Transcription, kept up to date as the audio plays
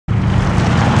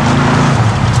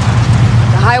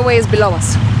highway is below us.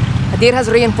 Hadir has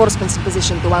reinforcements in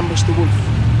position to ambush the wolf.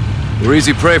 We're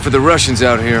easy prey for the Russians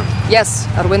out here. Yes,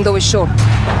 our window is short.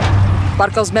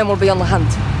 Barkov's men will be on the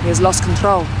hunt. He has lost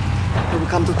control. We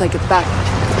will come to take it back.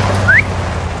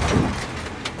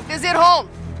 Is it home?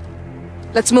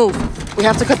 Let's move. We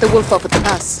have to cut the wolf off at the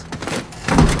pass.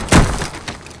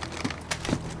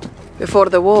 Before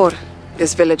the war,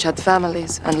 this village had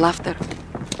families and laughter.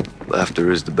 Laughter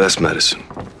is the best medicine.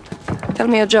 Tell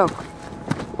me a joke.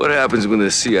 What happens when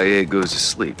the CIA goes to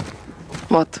sleep?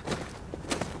 What?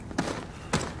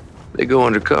 They go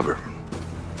undercover.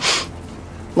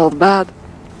 Not bad.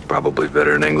 Probably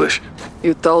better in English.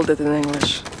 You told it in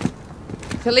English.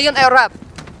 Chilean Arab.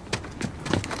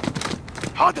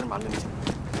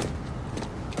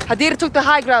 Hadir took the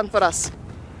high ground for us.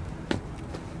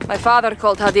 My father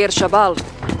called Hadir Shabal,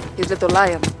 his little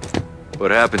lion.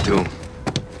 What happened to him?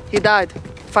 He died,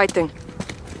 fighting.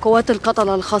 قوات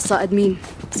القتلة الخاصة أدمين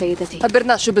سيدتي.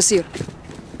 خبرنا شو بصير.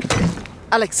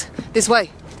 Alex, this way.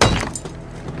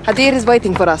 Hadir is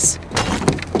waiting for us.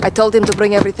 I told him to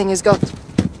bring everything he's got.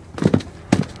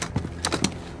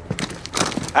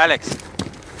 Alex,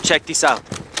 check this out.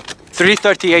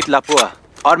 338 Lapua,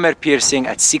 armor piercing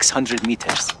at 600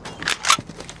 meters.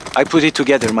 I put it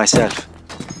together myself.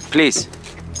 Please,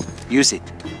 use it.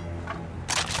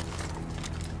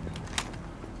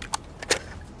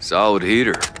 Solid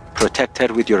heater. Protect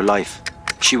her with your life.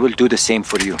 She will do the same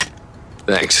for you.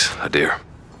 Thanks, Hadir.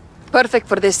 Perfect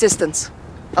for this distance.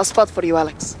 I'll spot for you,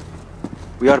 Alex.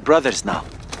 We are brothers now.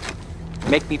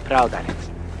 Make me proud, Alex.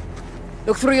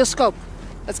 Look through your scope.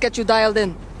 Let's get you dialed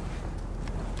in.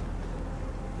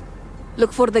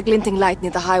 Look for the glinting light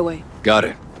near the highway. Got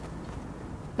it.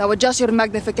 Now adjust your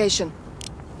magnification.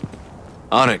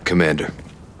 On it, Commander.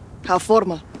 How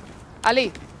formal.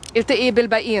 Ali, التقي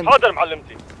بالباقيين. حاضر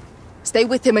معلمتي. Stay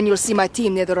with him and you'll see my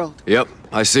team near the road. Yep,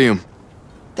 I see him.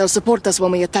 They'll support us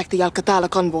when we attack the Al-Qatala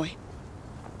convoy.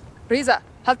 Riza,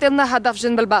 حط لنا هدف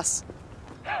جنب الباص.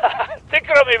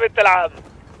 تكرمي بنت العاب.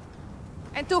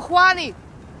 انتو اخواني.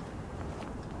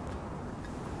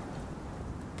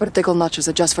 Vertical notches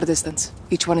adjust for distance.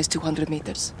 Each one is 200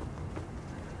 meters.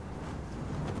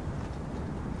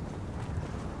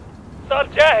 صار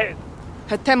جاهز.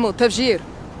 هتموا تفجير.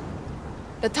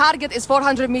 The target is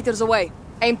 400 meters away.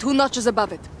 Aim 2 notches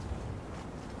above it.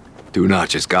 2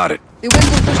 notches, got it. The wind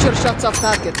will push your shots off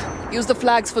target. Use the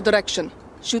flags for direction.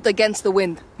 Shoot against the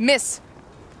wind. Miss!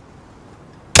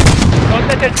 Don't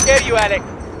let her scare you, Alex.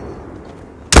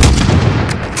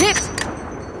 Hit!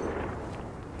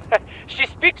 She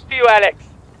speaks to you, Alex.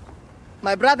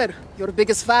 My brother, your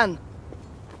biggest fan.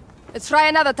 Let's try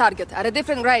another target at a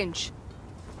different range.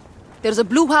 There's a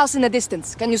blue house in the distance.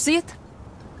 Can you see it?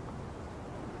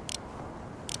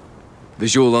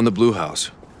 Visual on the blue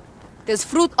house. There's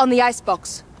fruit on the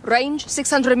icebox. Range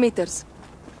 600 meters.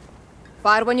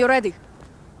 Fire when you're ready.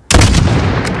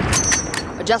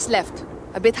 Adjust left.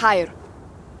 A bit higher.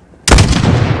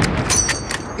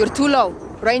 You're too low.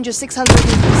 Range is 600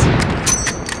 meters.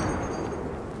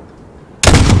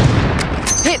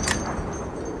 Hit!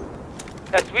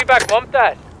 تسويبك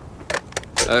ممتاز.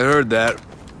 I heard that.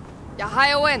 Yeah,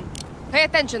 higher win. Pay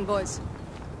attention, boys.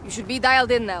 You should be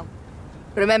dialed in now.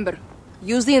 Remember,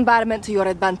 use the environment to your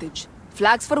advantage.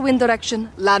 Flags for wind direction,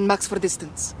 landmarks for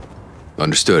distance.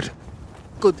 Understood.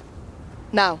 Good.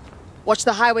 Now, watch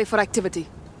the highway for activity.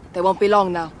 They won't be long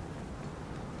now.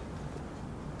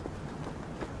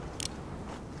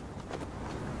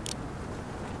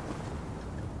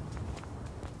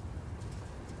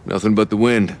 Nothing but the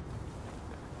wind.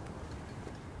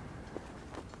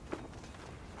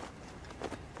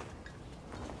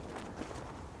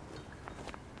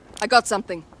 I got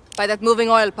something. By that moving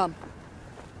oil pump.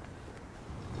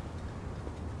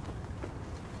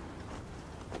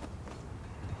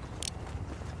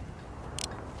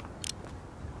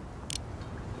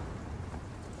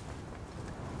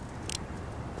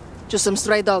 Just some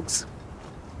stray dogs.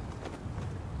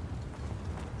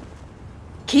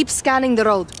 Keep scanning the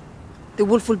road. The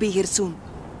wolf will be here soon.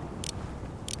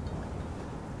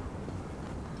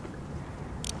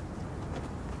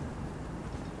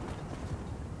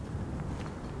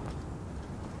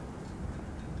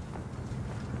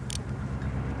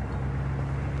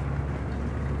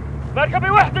 مركبي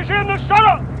وحدة جاية من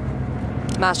الشرق.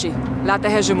 ماشي. لا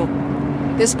تهاجموا.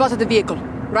 They spotted the vehicle.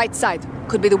 Right side.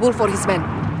 Could be the wolf or his men.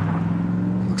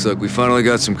 Looks like we finally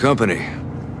got some company.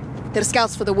 They're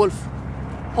scouts for the wolf.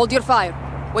 Hold your fire.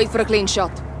 Wait for a clean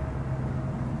shot.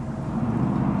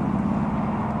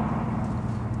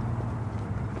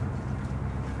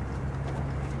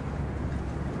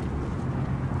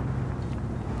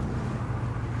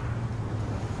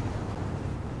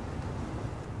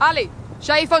 علي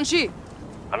شايفون شي؟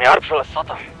 عم يعربشوا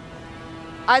للسطح.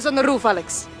 Eyes on the roof,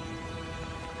 Alex.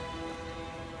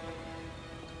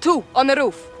 2 on the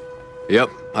roof. Yep,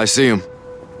 I see him.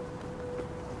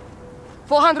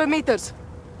 400 meters.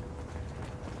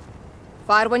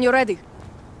 Fire when you're ready.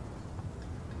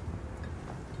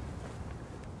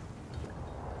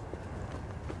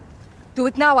 Do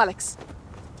it now, Alex.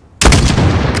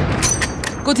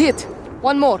 Good hit.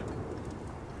 One more.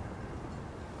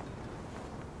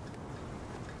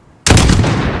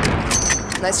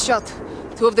 Nice shot.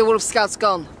 2 of the wolf scouts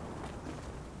gone.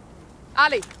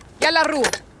 Ali, yalla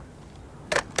room.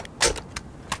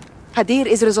 Hadir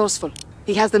is resourceful.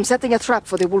 He has them setting a trap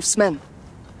for the wolf's men.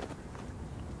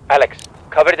 Alex,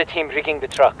 cover the team rigging the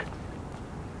truck.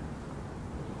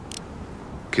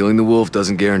 Killing the wolf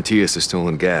doesn't guarantee us the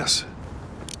stolen gas.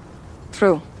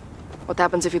 True. What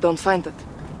happens if you don't find it?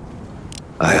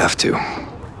 I have to.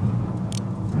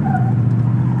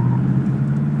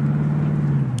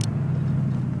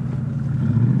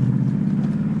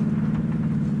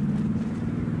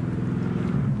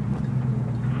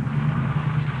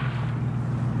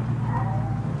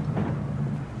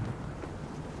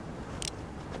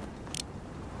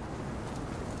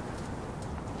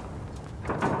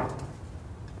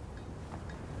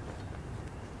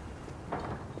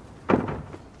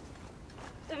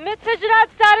 المتفجرات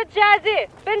صارت جاهزة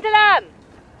بنت العم.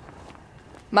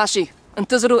 ماشي.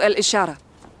 انتظروا الإشارة.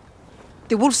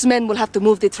 The wolf's men will have to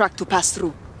move the truck to pass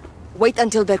through. Wait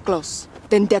until they're close,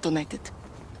 then detonate it.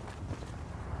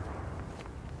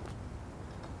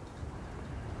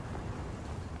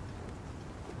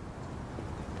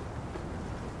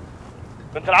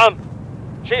 بنت العم،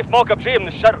 شايف موكب جاي من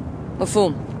الشرق.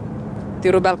 مفهوم.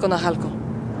 ديروا بالكم على حالكم.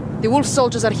 The wolf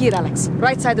soldiers are here, Alex.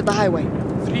 Right side of the highway.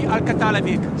 3 Alcatala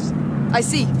vehicles. I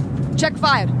see. Check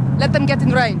fire. Let them get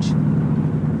in range.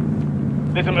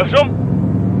 لازم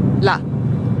اهجم؟ لا.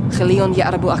 خليهم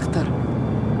يقربوا أكتر.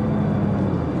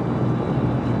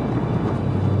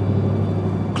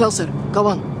 Closer. Go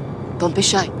on. Don't be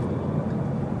shy.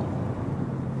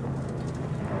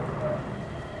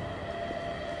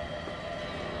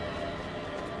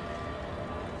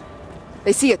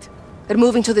 They see it. They're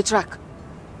moving to the truck.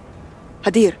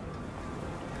 Hadir,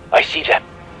 I see them.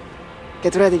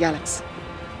 get ready, Alex.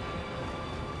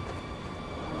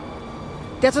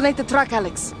 Detonate the truck,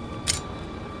 Alex.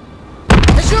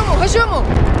 Hajumu! Hajumu!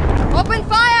 Open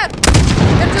fire!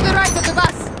 They're to the right of the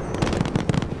bus.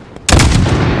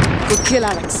 Good kill,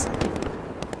 Alex.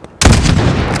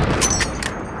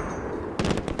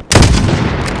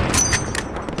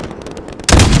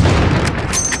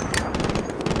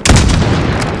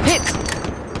 Hit!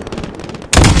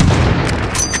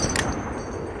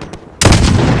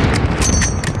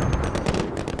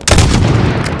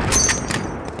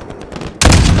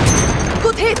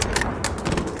 Good hit!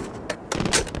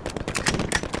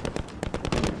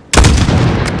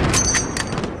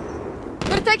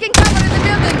 They're taking cover in the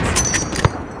buildings!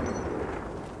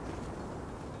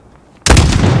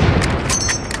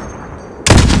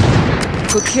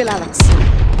 Good kill, Alex.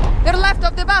 They're left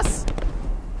of the bus!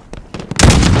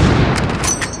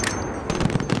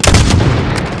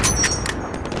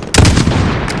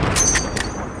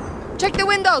 Check the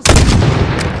windows!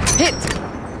 Hit!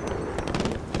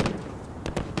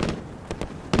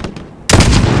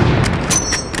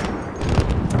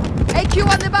 AQ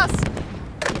on the bus!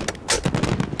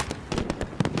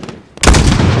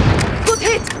 Good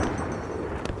hit!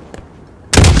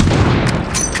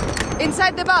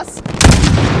 Inside the bus!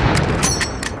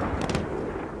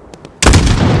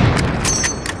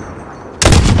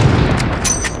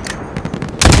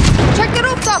 Check the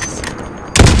rooftops!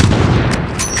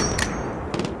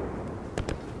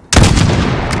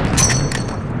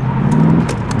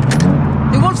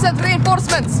 The wolf sent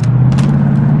reinforcements!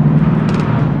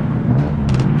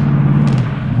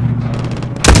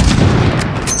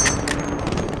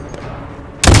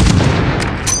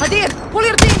 Hadir, pull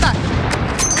your team back!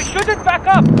 We shouldn't back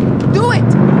up. Do it!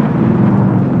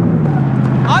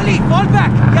 Ali, fall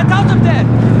back! Get out of there!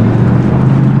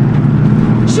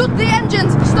 Shoot the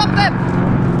engines! Stop them!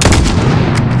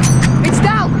 It's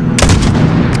down!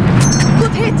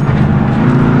 Good hit!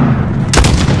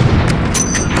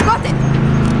 Got it!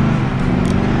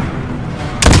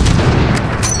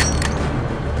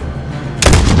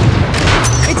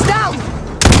 It's down!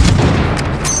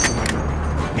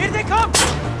 Here they come!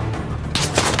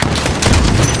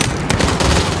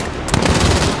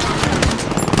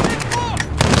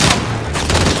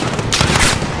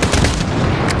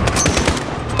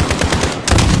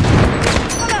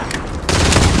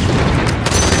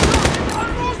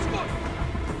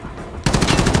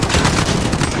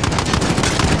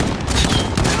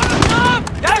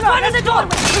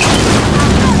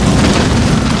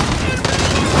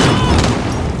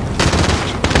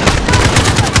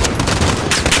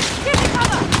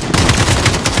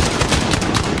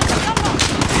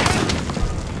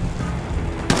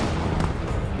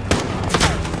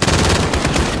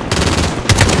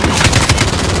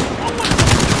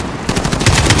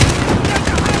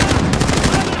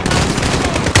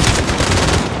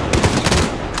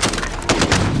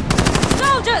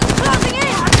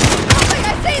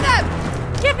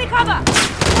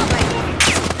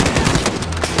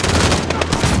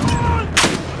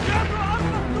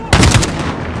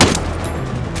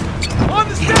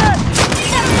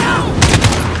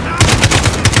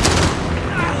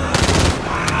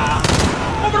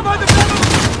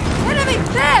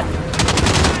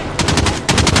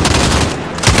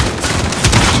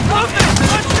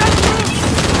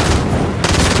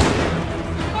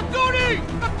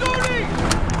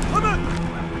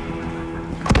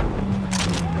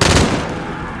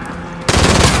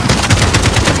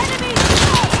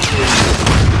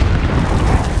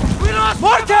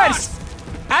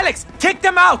 Alex, take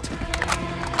them out!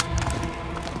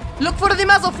 Look for the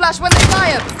muzzle flash when they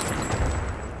fire!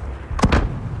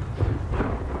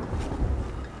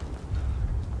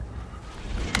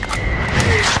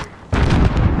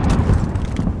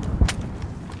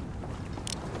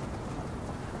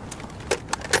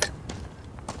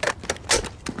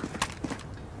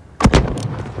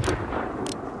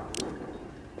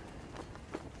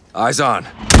 Eyes on.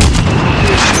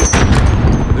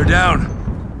 They're down.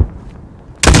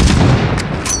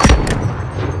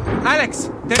 Alex,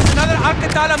 there's another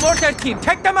Al-Qatala mortar team.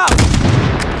 Take them out!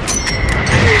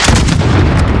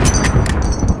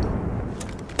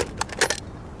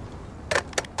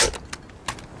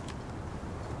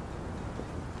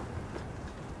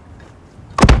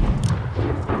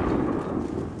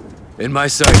 In my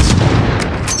sights.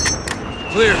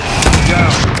 Clear.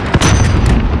 Down.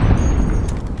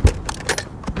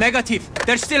 Negative.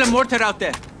 There's still a mortar out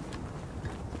there.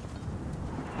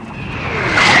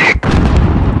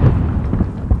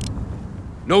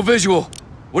 No visual.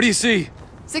 What do you see?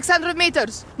 600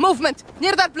 meters. Movement.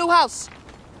 Near that blue house.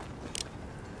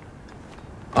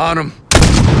 On them.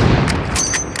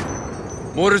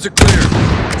 Mortars are clear.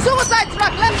 Suicide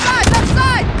truck! Left side! Left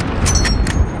side!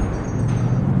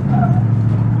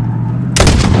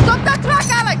 Stop that truck,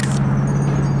 Alex!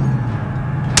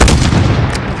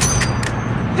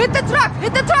 Hit the truck!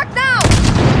 Hit the truck now!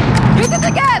 Hit it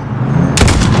again!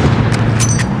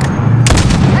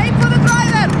 Aim for the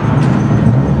driver!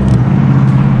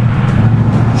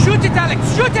 Shoot it, Alex!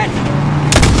 Shoot it!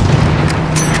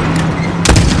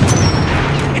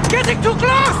 It's getting too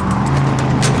close!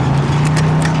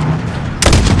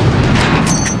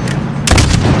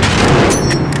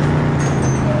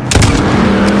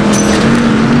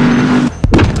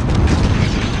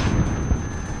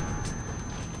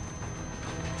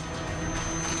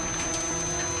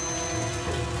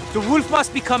 The wolf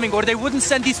must be coming, or they wouldn't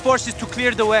send these forces to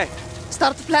clear the way.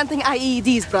 Start planting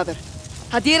IEDs, brother.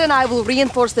 Hadir and I will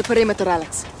reinforce the perimeter,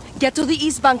 Alex. Get to the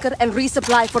east bunker and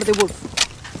resupply for the wolf.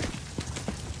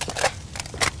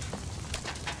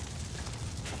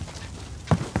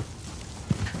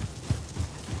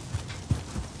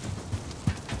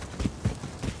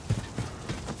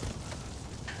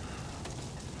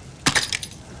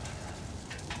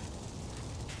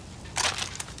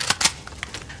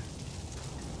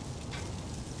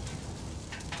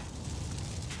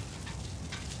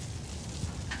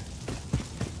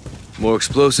 More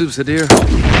explosives, Hadir?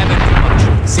 Never too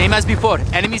much. Same as before.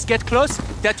 Enemies get close,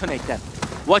 detonate them.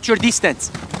 Watch your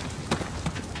distance.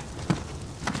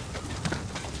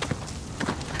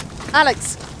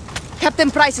 Alex,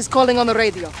 Captain Price is calling on the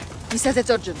radio. He says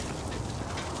it's urgent.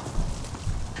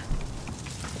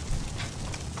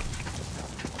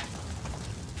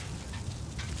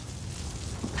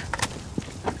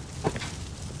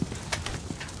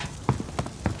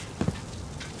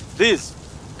 Please.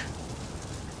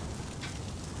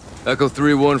 Echo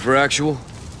 3-1 for actual.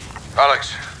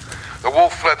 Alex, the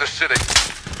wolf fled the city.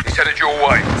 He's headed your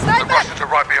way. Sniper! The Russians are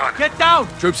right behind. Get down!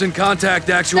 Troops in contact,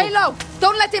 actual. Stay low!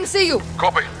 Don't let him see you!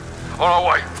 Copy. On our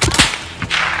way.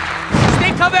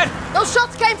 Stay covered! Those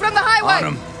shots came from the highway!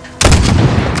 On them.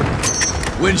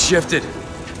 Wind shifted.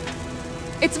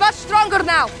 It's much stronger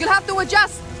now. You'll have to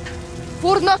adjust.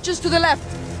 4 notches to the left.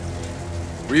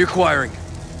 Reacquiring.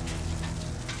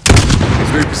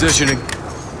 It's repositioning.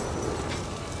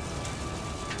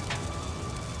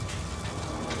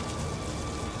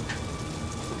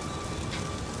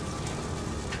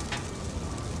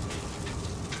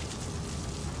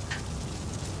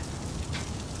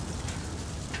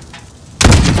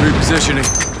 Repositioning.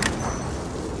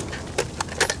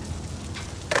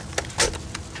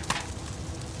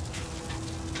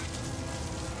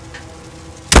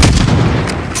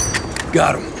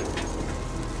 Got him.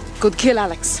 Good kill,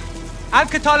 Alex.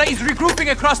 Al-Qatala is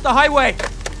regrouping across the highway.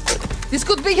 This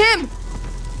could be him!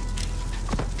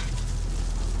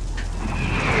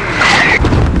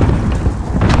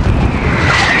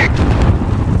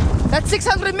 That's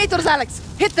 600 meters, Alex.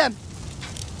 Hit them!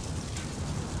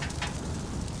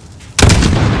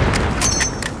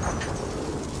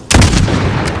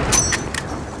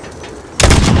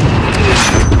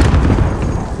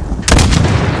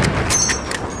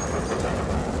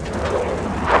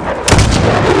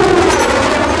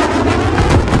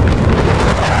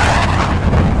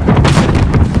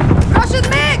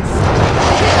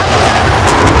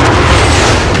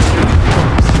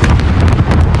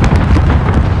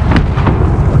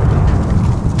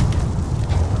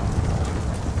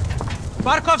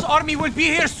 Barkov's army will be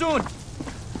here soon.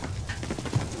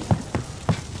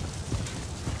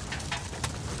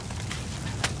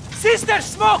 Sister,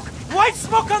 smoke! White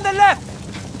smoke on the left!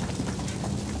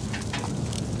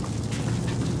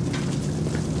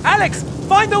 Alex,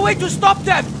 find a way to stop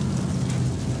them!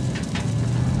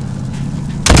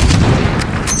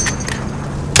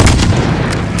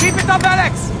 Keep it up,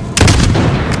 Alex!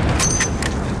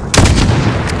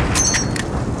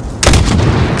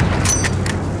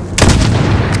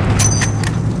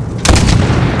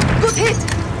 Good hit!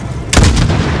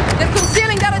 They're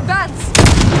concealing their advance!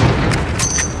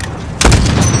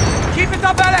 Keep it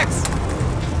up, Alex!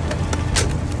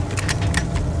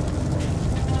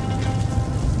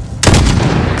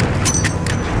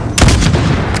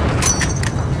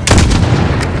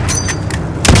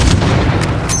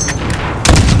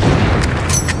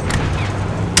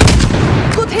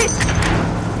 Good hit!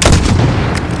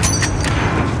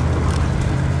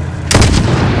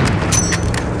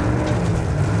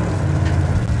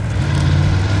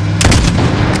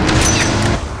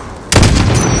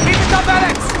 Keep it up,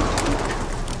 Alex!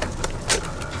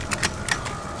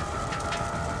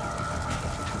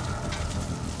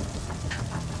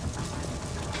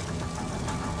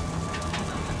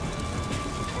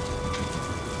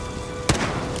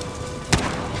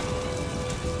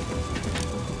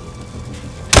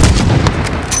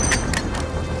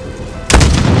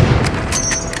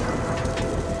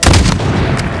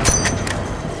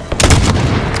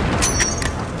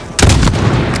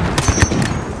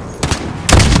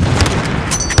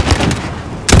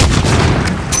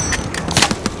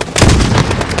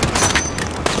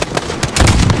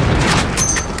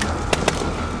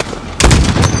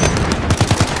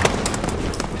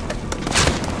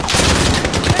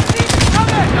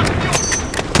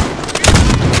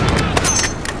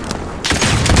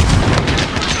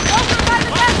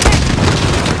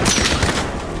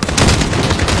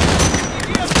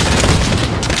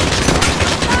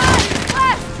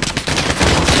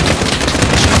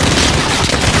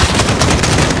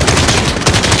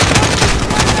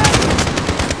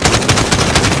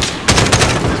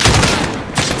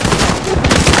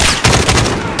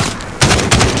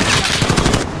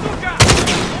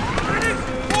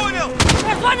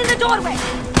 One in the doorway!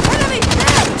 Enemy!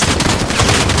 There!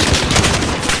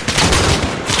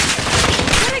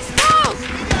 They're exposed!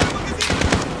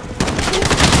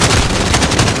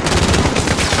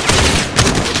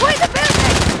 Avoid the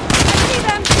building! I see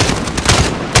them!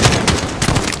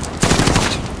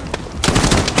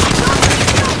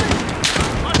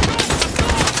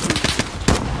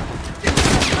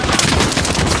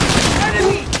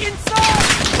 Enemy! Inside!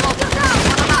 Soldiers down!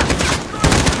 On the left!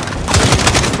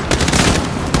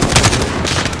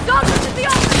 Soldiers in the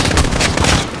open!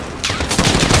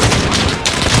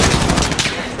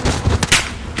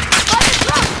 By the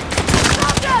truck!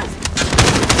 Soldiers!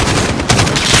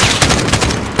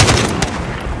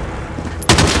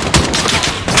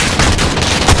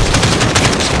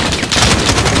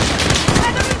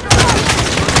 Enemy below!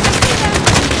 I see them!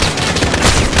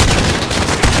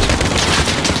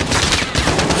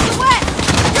 To the west!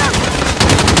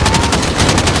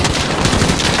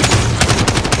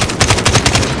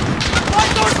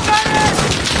 Fight those cannons!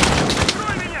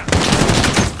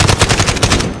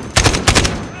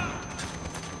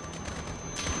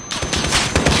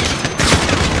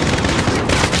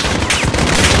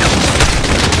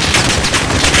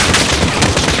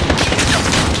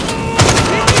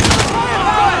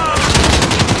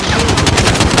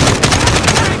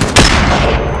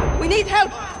 We need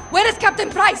help! Where is Captain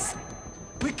Price?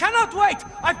 We cannot wait!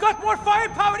 I've got more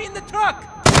firepower in the truck!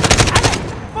 Alex,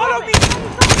 follow me!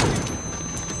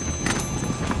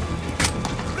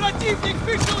 Противник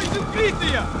вышел из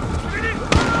укрытия!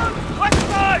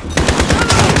 Отстой!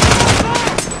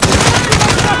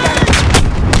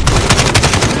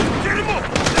 Дерьмо!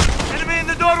 Enemy in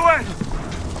the doorway!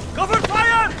 Cover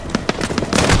fire!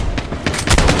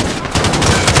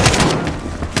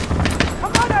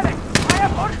 Come on, Alex! I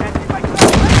have ordnance in my truck!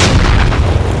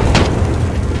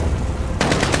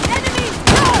 Enemy!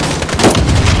 No!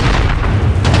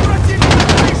 Противник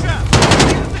выше!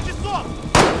 11 часов!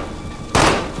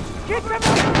 Keep them up!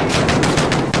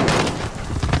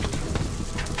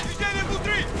 Движение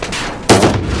внутри!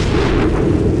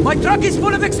 My truck is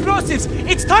full of explosives!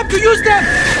 It's time to use them!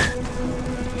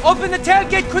 Open the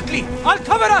tailgate quickly! I'll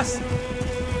cover us!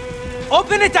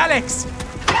 Open it, Alex!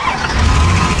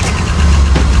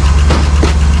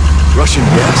 Russian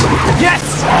gas.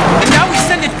 Yes! And now we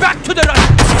send it back to the run!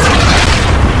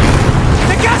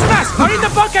 The gas masks are in the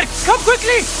bunker! Come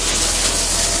quickly!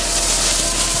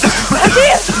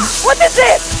 Amir! What is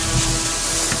it?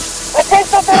 I can't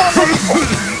stop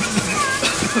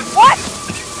What?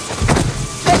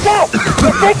 Get out!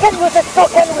 The second was a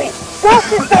stock enemy! Go,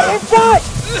 sister! Inside!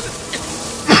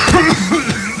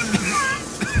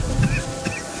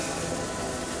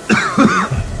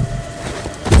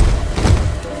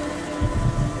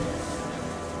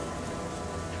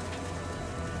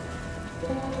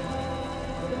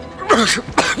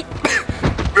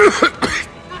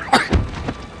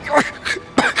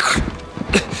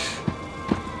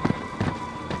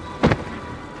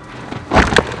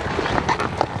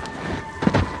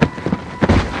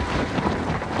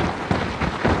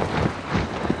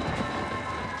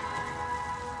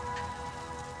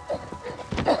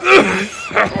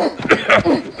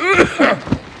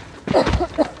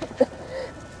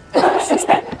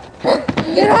 Sister,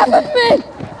 get off of me!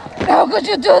 How could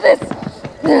you do this?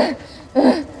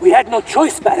 We had no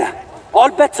choice, Farah.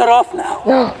 All bets are off now.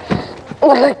 No,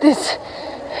 not like this.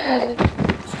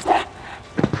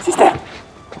 Sister.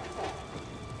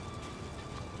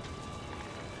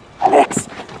 Alex.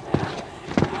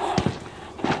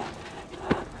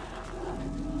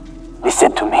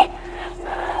 Listen to me.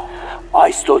 I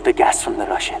stole the gas from the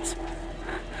Russians.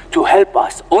 To help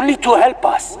us. Only to help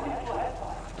us.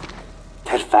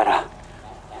 Tell Farah.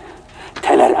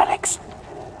 Tell her, Alex.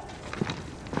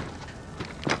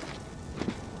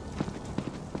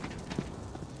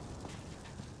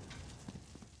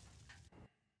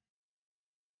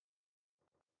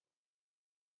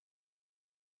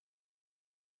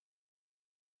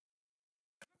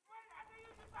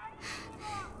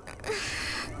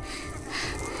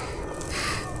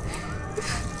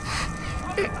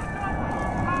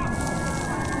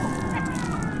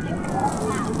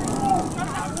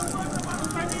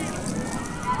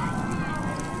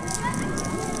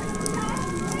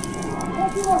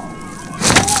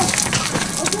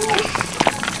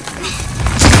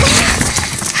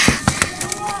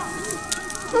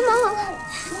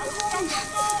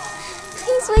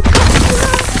 Please wake up,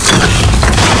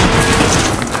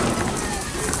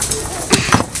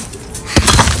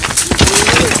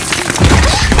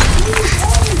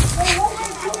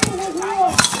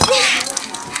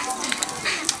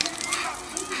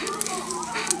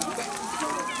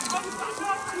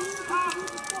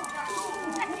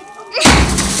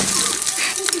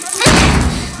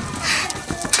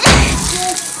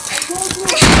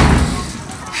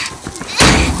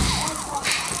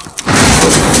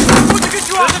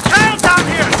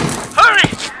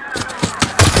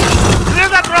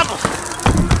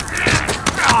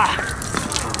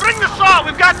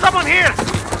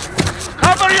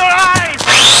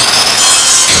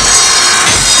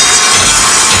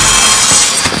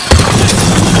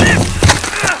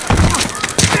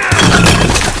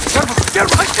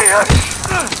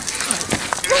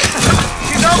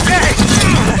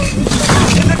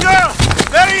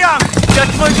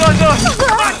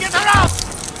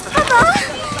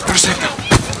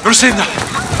 Rosenda!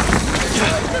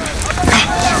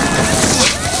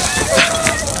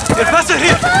 Your master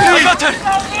here! I got her!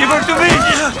 Give her to me!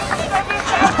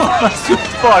 Oh, my sweet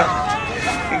boy!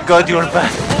 Thank God you're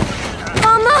back.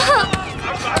 Mama!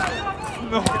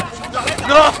 No!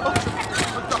 No!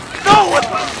 No!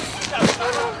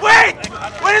 Wait!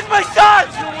 Where is my son?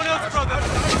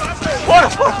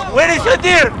 Where is your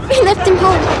dear? We left him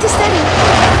home to study.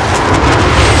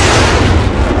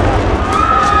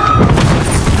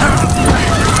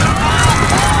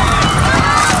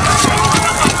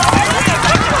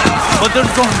 But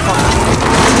they're gone, Father.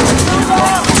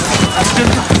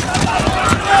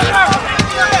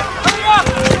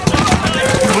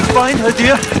 You will find her,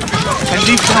 dear, and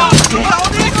leave town,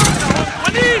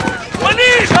 okay?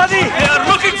 Wanid! Johnny! They are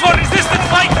looking for resistant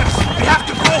fighters! We have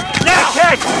to go now!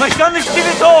 Okay, my son is still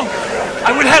at home!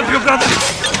 I will help you, brother!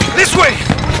 This way!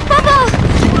 Papa!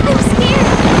 I'm scared!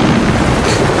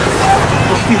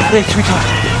 Don't be afraid, sweetheart.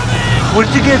 We're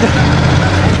together.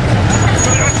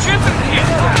 There are children here!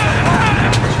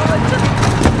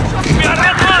 We are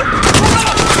at one!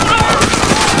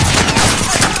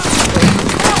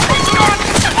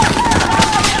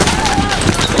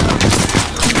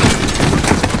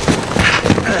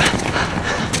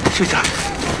 Sweetheart,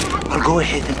 I'll go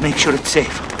ahead and make sure it's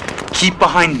safe. Keep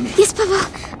behind me. Yes, Papa,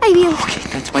 I will. Okay,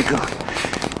 that's my girl.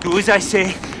 Do as I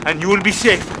say, and you will be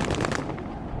safe.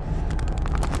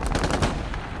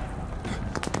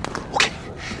 Okay,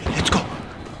 let's go.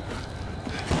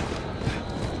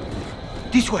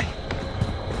 This way.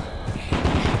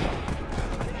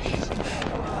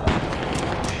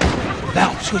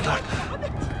 Now, sweetheart,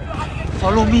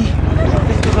 follow me. Don't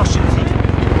let the Russians in.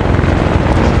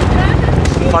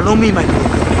 Follow me, my girl.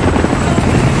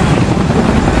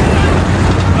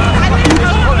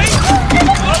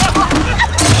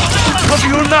 Cover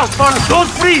your mouth, Farah. Don't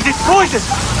freeze. It's poison.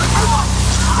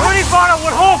 Hurry, Farah.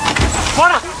 We're home.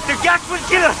 Farah, the gas will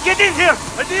kill us. Get in here.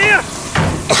 Adir!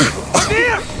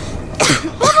 Adir!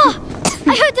 Papa!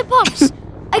 I heard the bombs.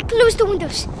 I closed the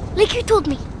windows, like you told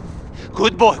me.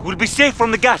 Good boy. We'll be safe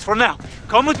from the gas for now.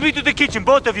 Come with me to the kitchen,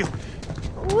 both of you.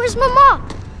 Where's Mama?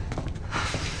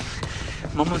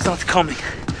 Mama's not coming.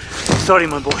 Sorry,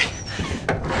 my boy.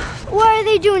 Why are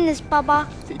they doing this, Papa?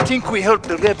 They think we helped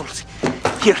the rebels.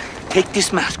 Here, take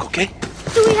this mask, okay?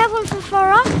 Do we have one for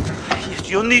Farah? Yes,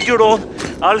 you'll need your own.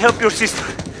 I'll help your sister.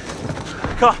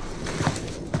 Come.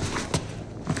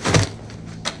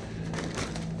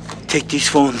 Take these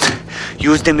phones.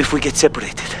 Use them if we get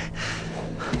separated.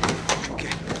 Okay.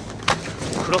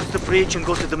 Cross the bridge and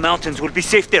go to the mountains. We'll be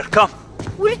safe there. Come.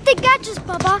 What if they catch us,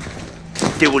 Papa?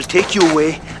 They will take you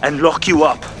away and lock you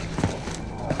up.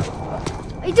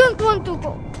 I don't want to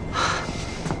go.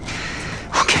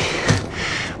 Okay.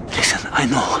 Listen, I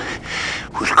know.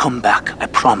 We'll come back, I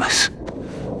promise.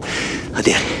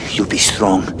 Adair, you be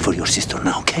strong for your sister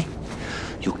now, okay?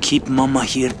 You keep Mama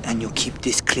here and you keep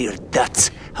this clear.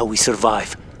 That's how we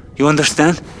survive. You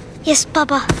understand? Yes,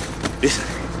 Papa. Listen,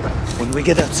 when we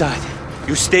get outside,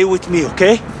 you stay with me,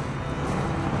 okay?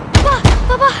 Papa!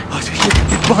 Papa! Oh,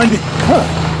 get behind me!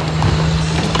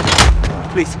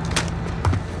 Please.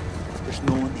 There's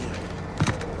no one here.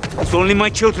 It's only my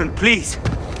children, please.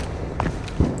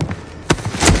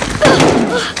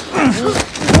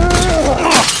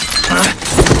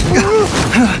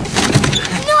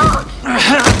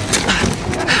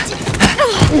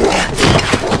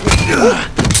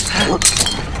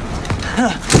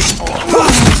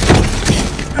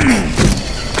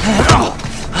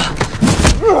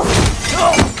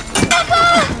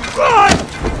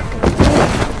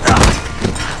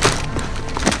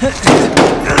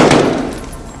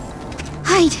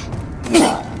 Hide.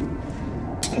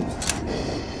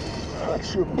 That's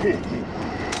your pig.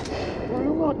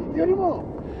 Get him up.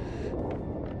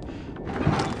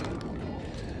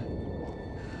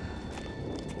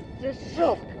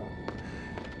 Yourself.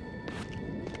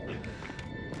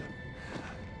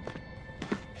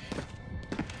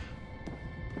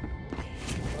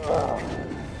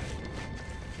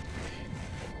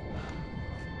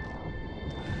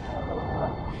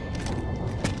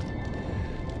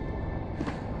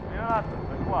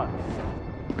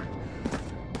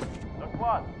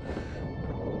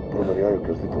 Проверяю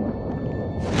каждый дом.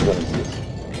 Я здесь.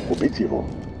 Убить его?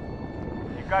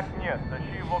 Никак нет.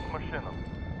 Тащи его к машинам.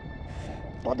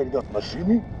 Подогнать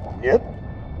машины? Нет?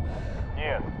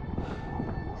 Нет.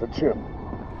 Зачем?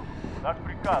 Наш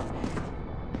приказ.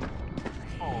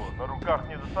 Что, на руках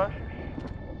не дотащишь?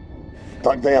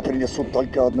 Тогда я принесу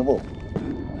только одного.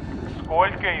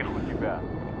 Сколько их у тебя?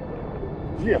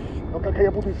 Нет, но как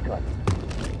я буду искать?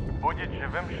 Будет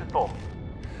живым щитом.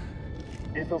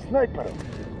 Из-за снайперов?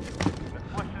 Мы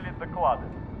слышали доклады.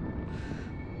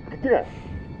 Где?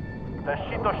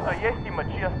 Тащи то, что есть, и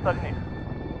мочи остальных.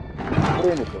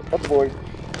 Принято. Отбой.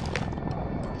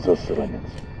 Засранец.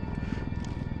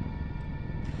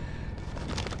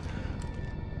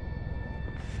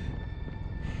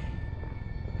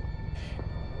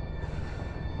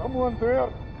 Someone there?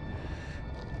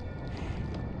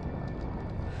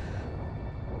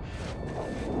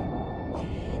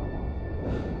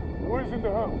 Who is in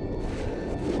the house?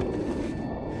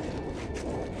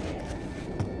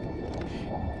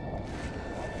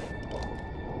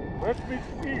 Let me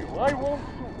see. I won't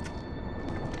shoot.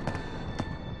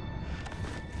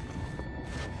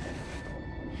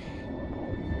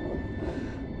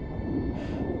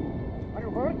 Are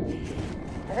you hurt?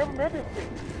 I have medicine.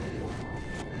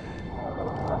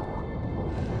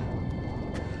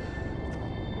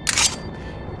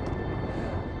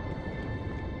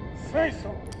 Say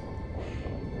so.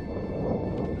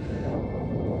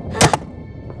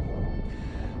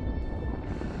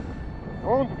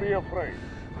 Don't be afraid.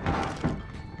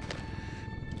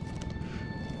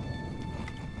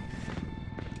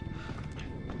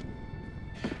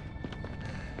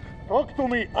 Talk to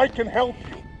me, I can help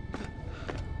you.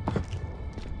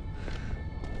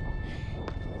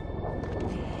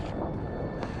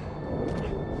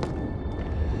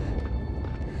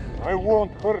 I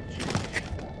won't hurt you.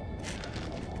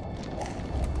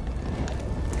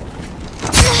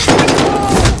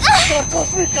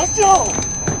 Push me, козёл!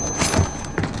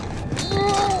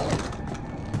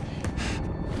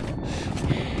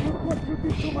 Look what you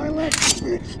did to my legs,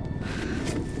 bitch!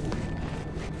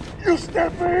 You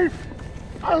stab me!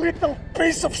 A little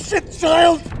piece of shit,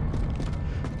 child!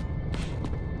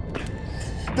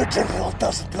 The general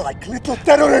doesn't like little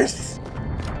terrorists!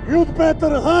 You'd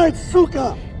better hide,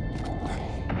 suka!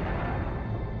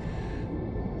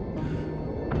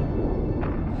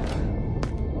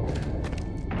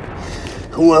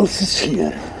 Who else is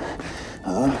here?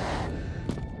 Huh?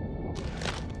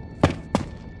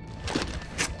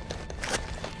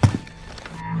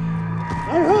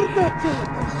 I heard that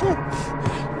shit!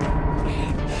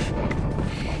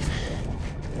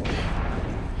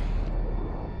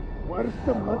 Where's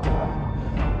the mother?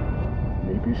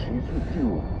 Maybe she's with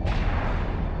you.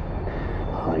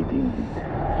 Hiding.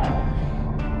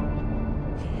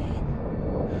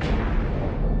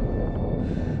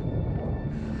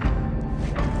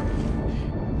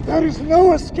 There is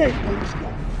no escape,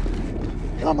 Reaper'Scar.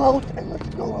 Come out and let's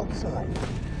go outside.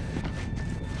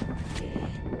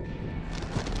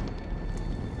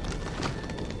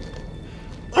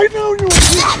 I know you were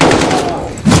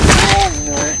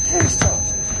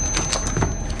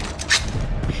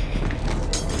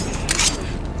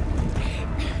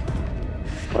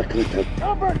Прокрыто.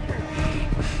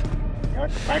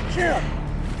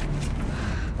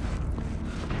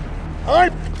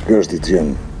 Каждый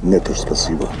день нет уж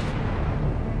спасибо.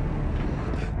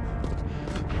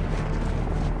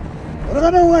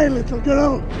 Run away, little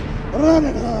girl! Run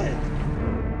and hide!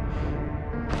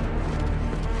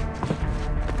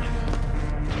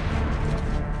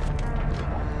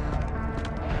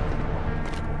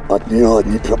 От нее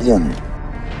одни проблемы.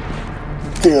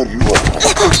 There you are.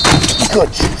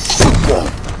 Got you, sucker!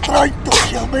 Try to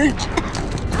kill me!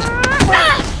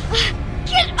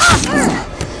 Get off her!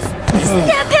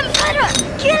 Stab him, Farah!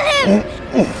 Kill him!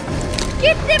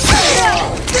 Get them, Farah!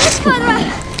 Yes, Farah!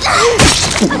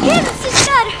 Again,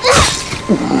 sister!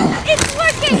 It's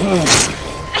working!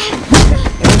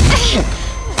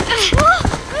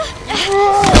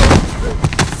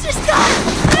 Sister!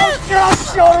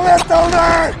 Just your little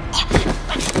nerd!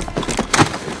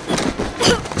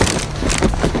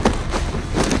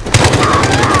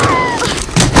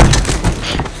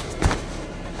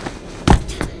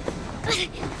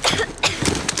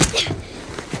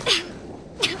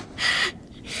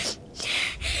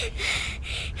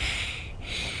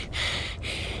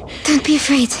 Don't be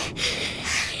afraid.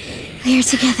 We are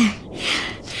together.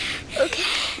 Okay.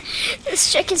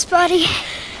 Let's check his body.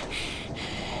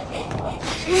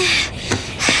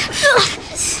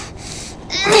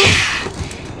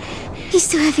 He's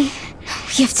too heavy.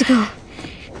 We have to go.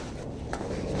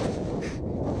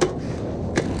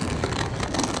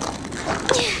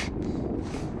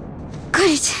 Got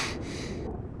it.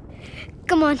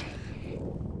 Come on.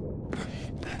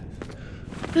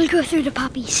 We'll go through the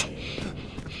poppies.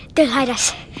 They'll hide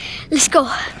us. Let's go.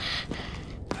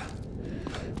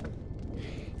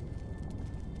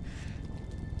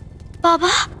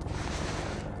 Baba?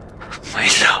 My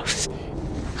love.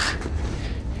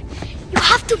 You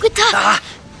have to get up.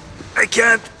 I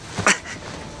can't.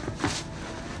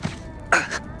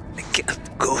 I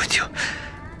can't go with you.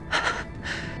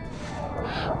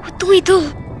 What do we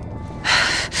do?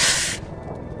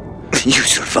 You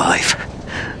survive.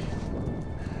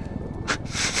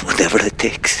 Whatever it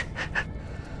takes.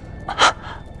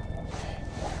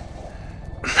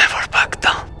 Never back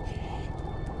down.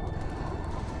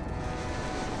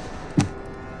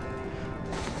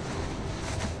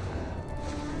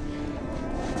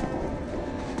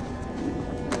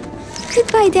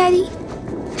 Goodbye, Daddy.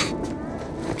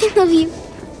 I love you.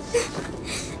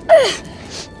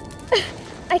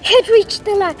 I can't reach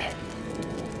the ladder.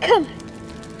 Come,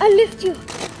 I'll lift you.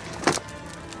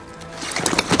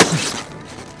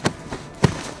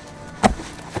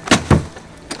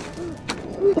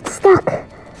 It's stuck.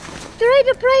 Try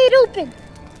to pry it open.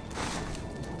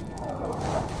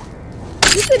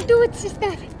 You can do it,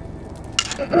 sister.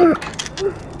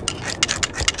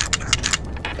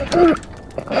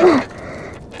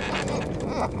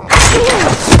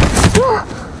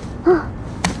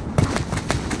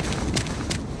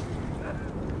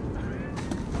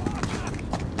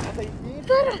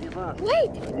 Farah,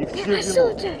 wait! There are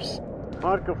soldiers.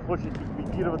 Марков хочет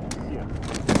ликвидировать всех.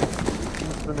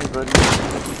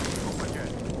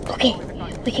 Okay,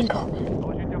 we can go.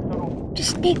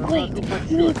 Just stay quiet.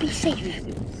 You will be safe.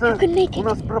 You can make it.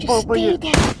 Just stay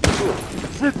there.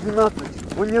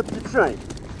 С-12, он не отвечает.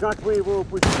 Как вы его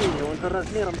упустили? Он же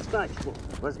размером с тачку.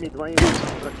 Возьми двоих.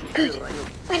 Good.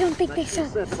 I don't think they saw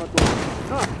us.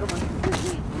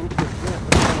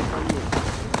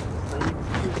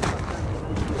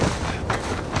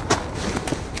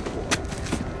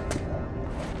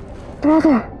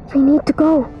 Brother, we need to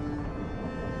go.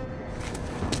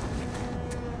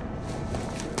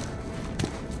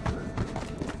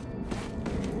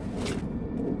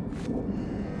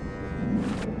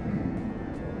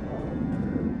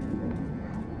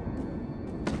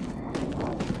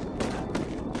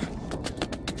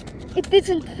 It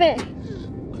isn't fair.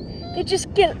 They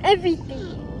just kill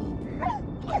everything.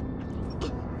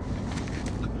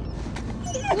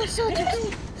 More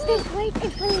soldiers. Stay quiet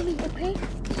and follow me, okay?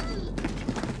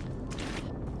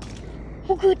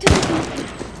 We'll go to the building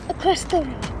across the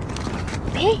road.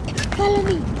 Okay? Follow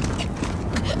me.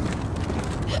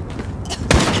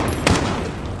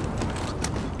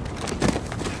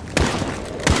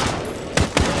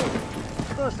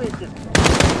 Что с этим?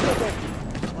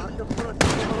 Марков просит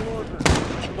положено.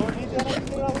 Но лидера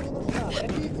генерала не нужна.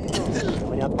 Найдите его.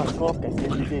 Говорят, парковка,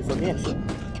 7 людей за месяц.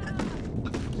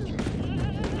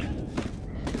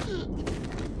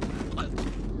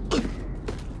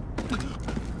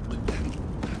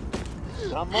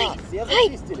 Дома все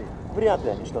зачистили. Вряд ли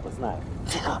они что-то знают.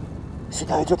 Тихо.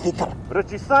 Сюда идет Виктор.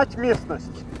 Прочесать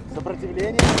местность.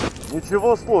 Сопротивление?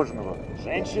 Ничего сложного.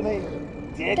 Женщины,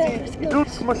 дети идут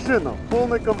к машинам.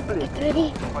 Полный комплект.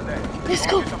 Ready? Let's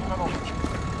go.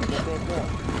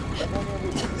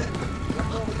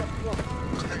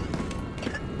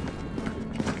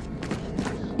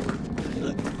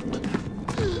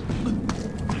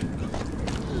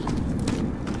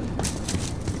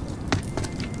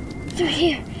 Through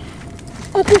here.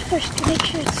 I'll go first to make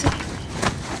sure it's safe.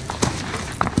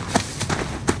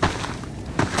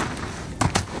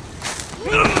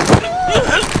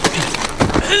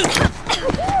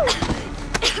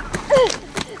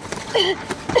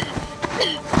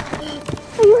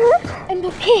 I'm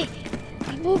okay.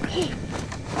 I'm okay.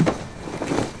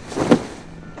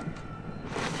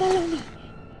 Follow me.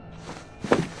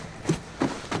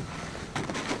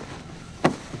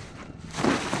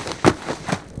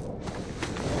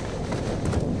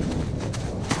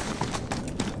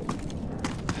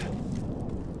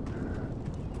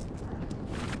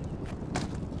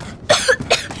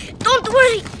 Don't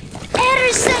worry. Air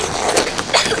is safe.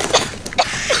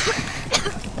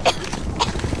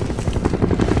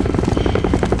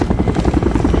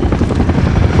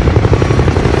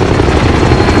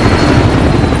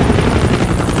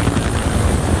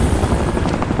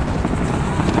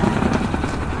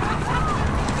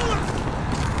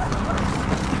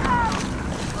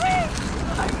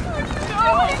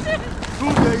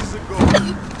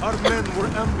 Our men were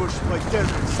ambushed by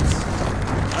terrorists.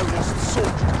 I lost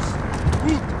soldiers.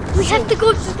 We have to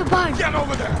go to the barn. Get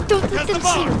over there! Don't let them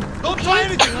see you. Don't try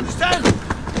anything, understand?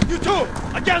 You two,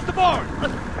 against the barn!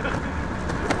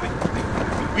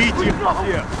 Beat him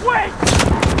here. Wait!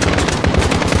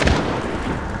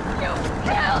 You killed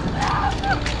them!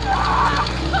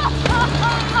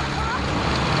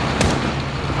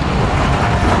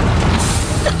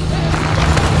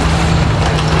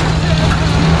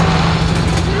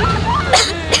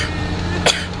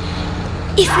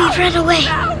 If we run away,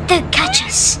 they'll catch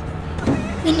us.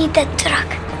 We need that truck.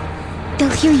 They'll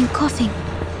hear you coughing.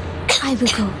 I will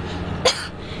go.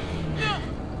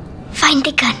 Find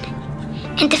the gun.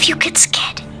 And if you get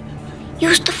scared,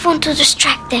 use the phone to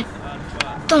distract them.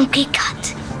 Don't get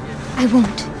caught. I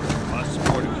won't.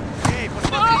 Эй,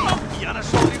 посмотри! Я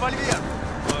нашел револьвер!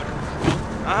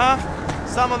 Ага,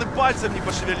 сам он и пальцем не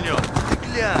пошевельнет. Ты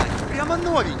глянь, прямо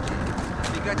новенький.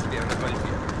 Фига тебе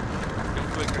револьвер.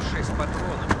 Только 6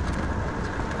 патронов.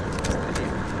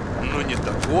 Ну не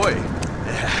такой.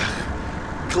 Эх,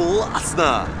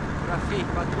 классно! Трофей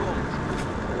потом.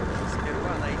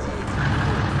 Сперва найди.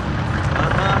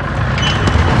 Ага.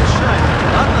 Не мешай,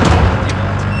 ладно?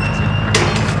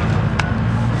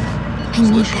 I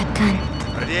need that gun.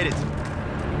 Проверить?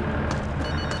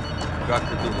 Как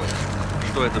ты думаешь,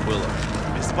 что это было?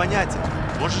 Без понятия.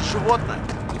 Может, животное?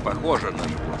 Не похоже на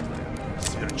животное.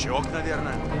 Сверчок,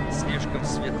 наверное. Слишком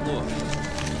светло.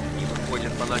 Не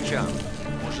выходит по ночам.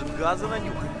 Может, газа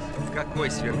нанюхать? Какой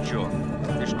сверчок?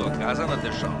 Ты что, газа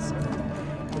надышался?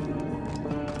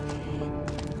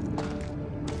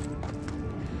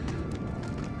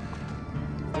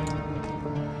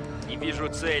 Не вижу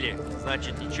цели,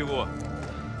 значит ничего.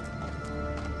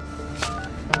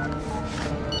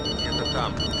 Это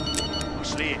там.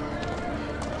 Пошли.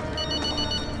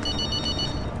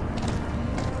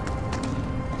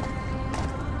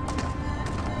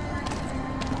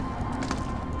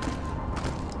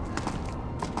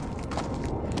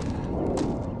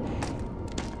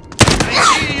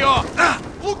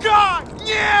 Лука!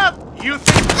 Нет! You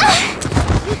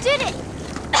did it!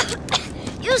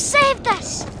 You saved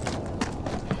us!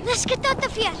 Let's get out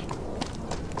of here!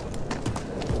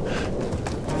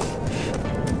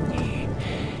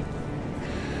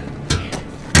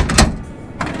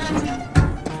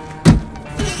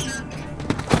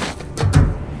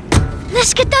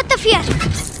 Let's get out of here!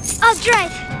 I'll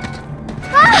drive!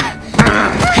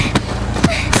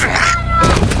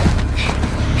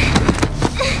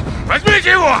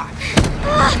 Возьмите его!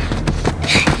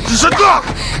 Задох!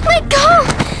 Let go!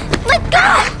 Let go! No!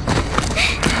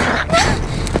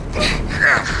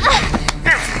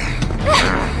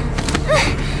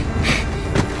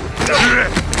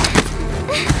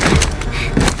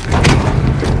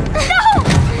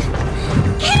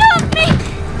 Get off me!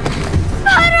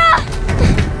 Para!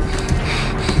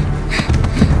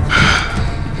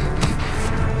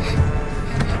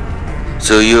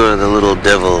 So you are the little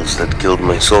devils that killed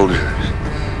my soldiers.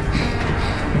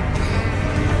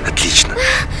 Отлично.